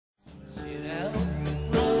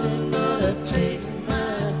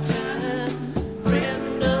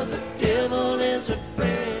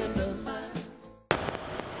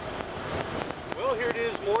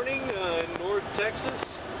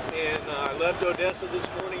to Odessa this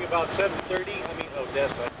morning about 7:30. I mean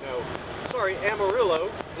Odessa, no. Sorry,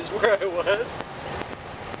 Amarillo is where I was.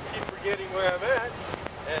 Keep forgetting where I'm at.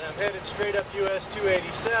 And I'm headed straight up US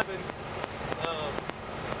 287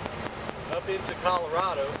 up into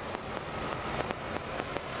Colorado.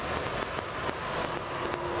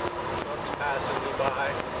 Trucks passing me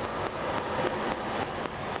by.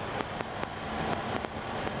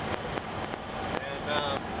 And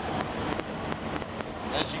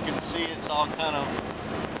as you can see, it's all kind of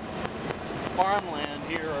farmland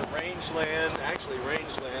here, or rangeland. Actually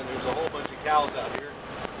rangeland. There's a whole bunch of cows out here.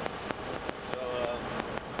 So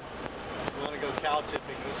if you want to go cow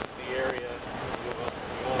tipping, this is the area you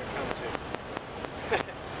want to come to.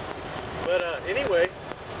 But anyway,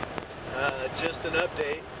 just an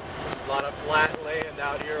update. There's a lot of flat land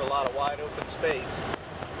out here, a lot of wide open space,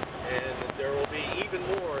 and there will be even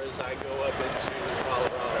more as I go up into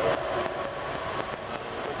Colorado.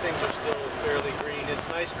 But things are still fairly green. It's a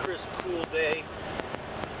nice, crisp, cool day.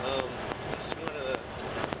 This is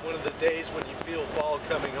one of the days when you feel fall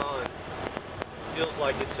coming on. It feels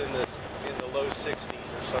like it's in the low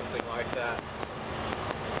 60s or something like that.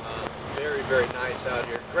 Very, very nice out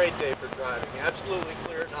here. Great day for driving. Absolutely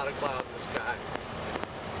clear, not a cloud in the sky.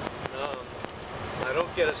 I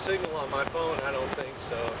don't get a signal on my phone, I don't think,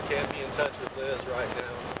 so I can't be in touch with Liz right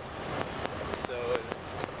now. So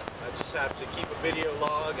I just have to keep a video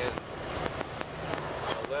log and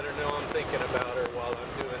I'll let her know I'm thinking about her while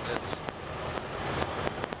I'm doing this.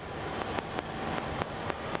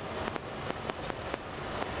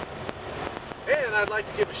 And I'd like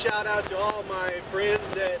to give a shout out to all my friends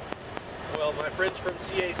my friends from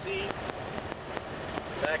CAC.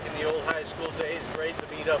 Back in the old high school days, great to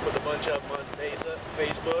meet up with a bunch of them on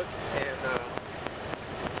Facebook. And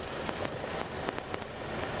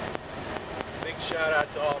big shout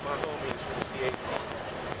out to all my homies from CAC.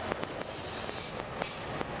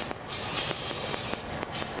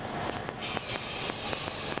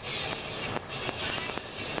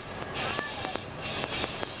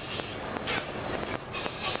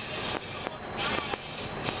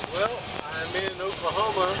 In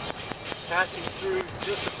Oklahoma, passing through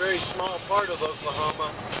just a very small part of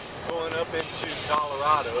Oklahoma, going up into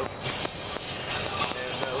Colorado,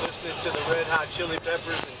 and listening to the Red Hot Chili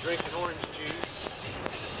Peppers and drinking orange juice.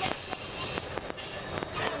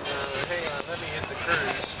 And hang on, let me hit the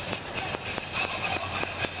cruise.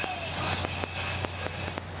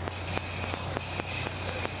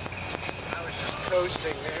 I was just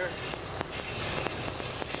coasting there.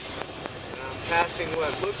 Passing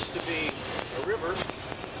what looks to be a river,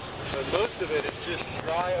 but most of it is just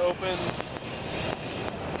dry, open,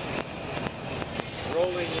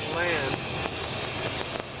 rolling land.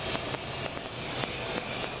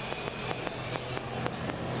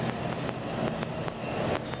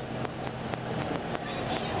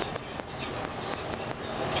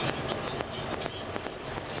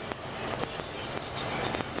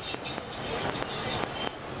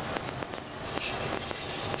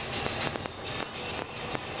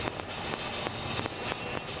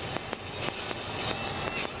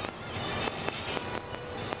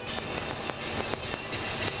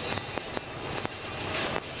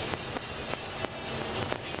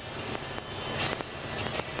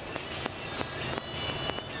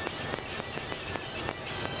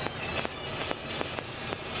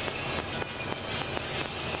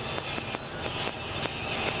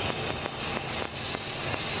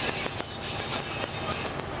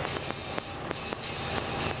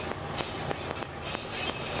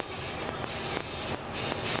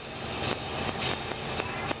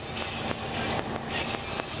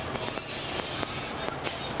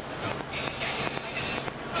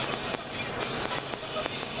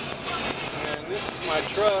 My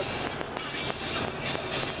truck.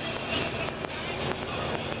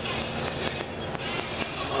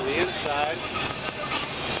 On the inside.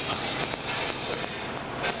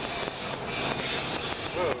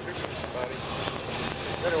 Whoa, here comes somebody.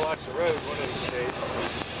 Better watch the road one of these days.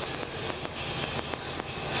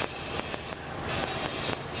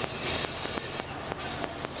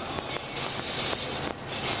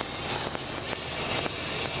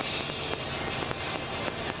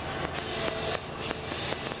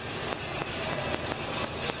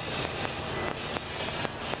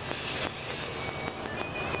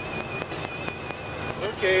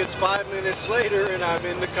 Okay, it's 5 minutes later and I'm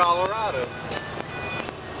into Colorado.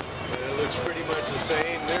 And it looks pretty much the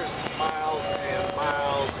same. There's miles and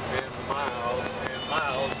miles and miles and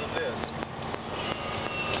miles of this.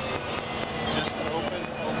 Just open,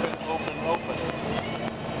 open, open, open.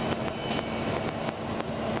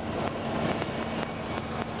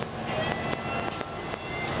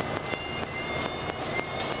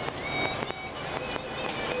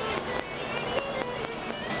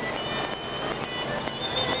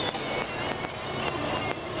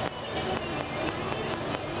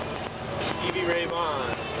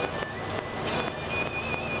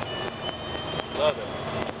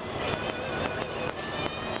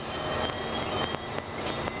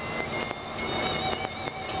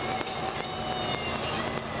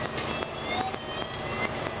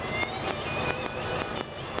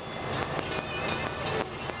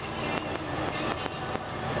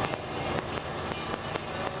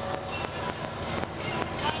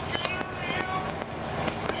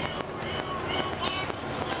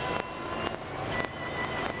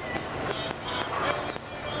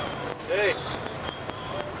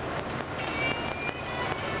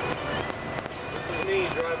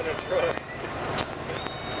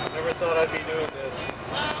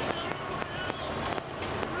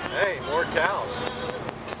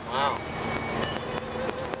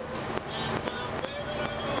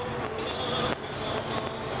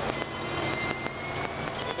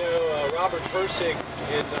 Robert Persig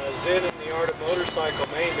in Zen and the Art of Motorcycle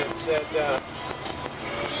Maintenance said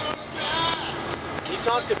he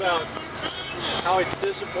talked about how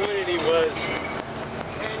disappointed he was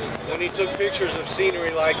when he took pictures of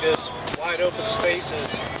scenery like this, wide open spaces,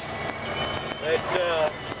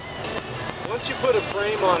 that once you put a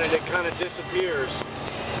frame on it, it kind of disappears.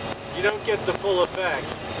 You don't get the full effect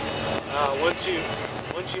once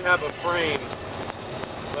you have a frame.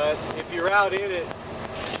 But if you're out in it,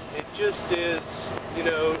 it just is, you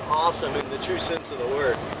know, awesome in the true sense of the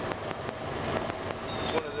word.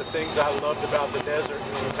 It's one of the things I loved about the desert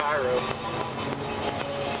in Cairo.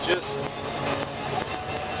 Just,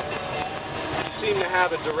 you seem to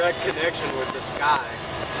have a direct connection with the sky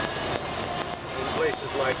in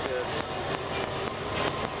places like this.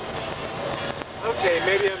 Okay,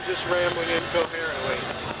 maybe I'm just rambling incoherently.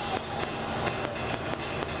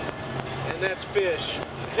 And that's fish.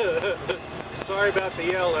 Sorry about the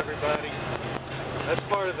yell, everybody. That's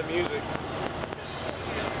part of the music.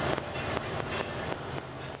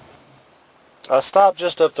 I stopped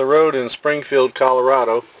just up the road in Springfield,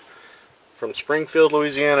 Colorado. From Springfield,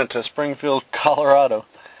 Louisiana to Springfield, Colorado.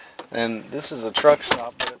 And this is a truck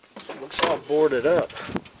stop, but it looks all boarded up.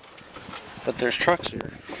 But there's trucks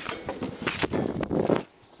here.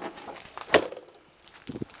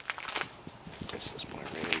 This is my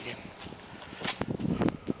rig.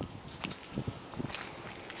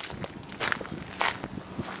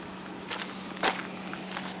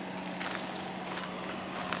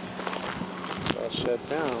 It's all shut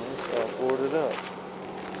down. It's all boarded up.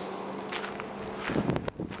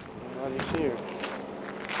 Nobody's here.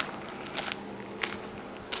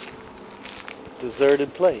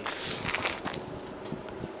 Deserted place.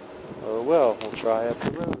 Oh well, we'll try up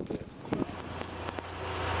the road a bit.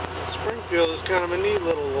 Springfield is kind of a neat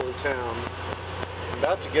little town. I'm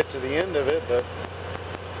about to get to the end of it, but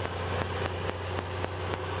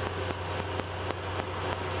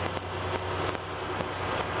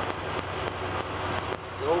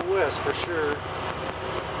go west for sure.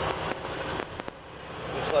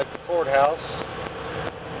 Looks like the courthouse.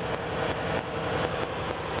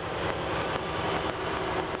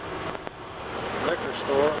 Liquor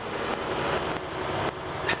store.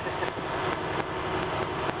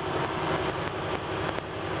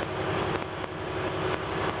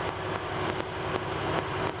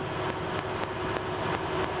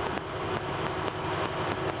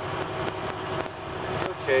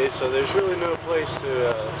 Okay, so there's really no place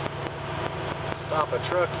to stop a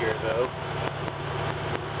truck here, though.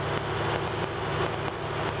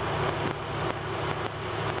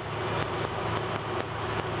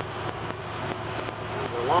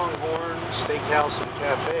 The Longhorn Steakhouse and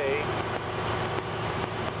Cafe.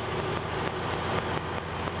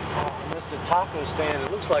 Oh, I missed a taco stand.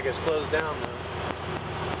 It looks like it's closed down, though.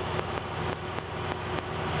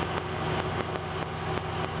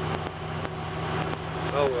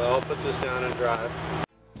 Oh well, I'll put this down and drive.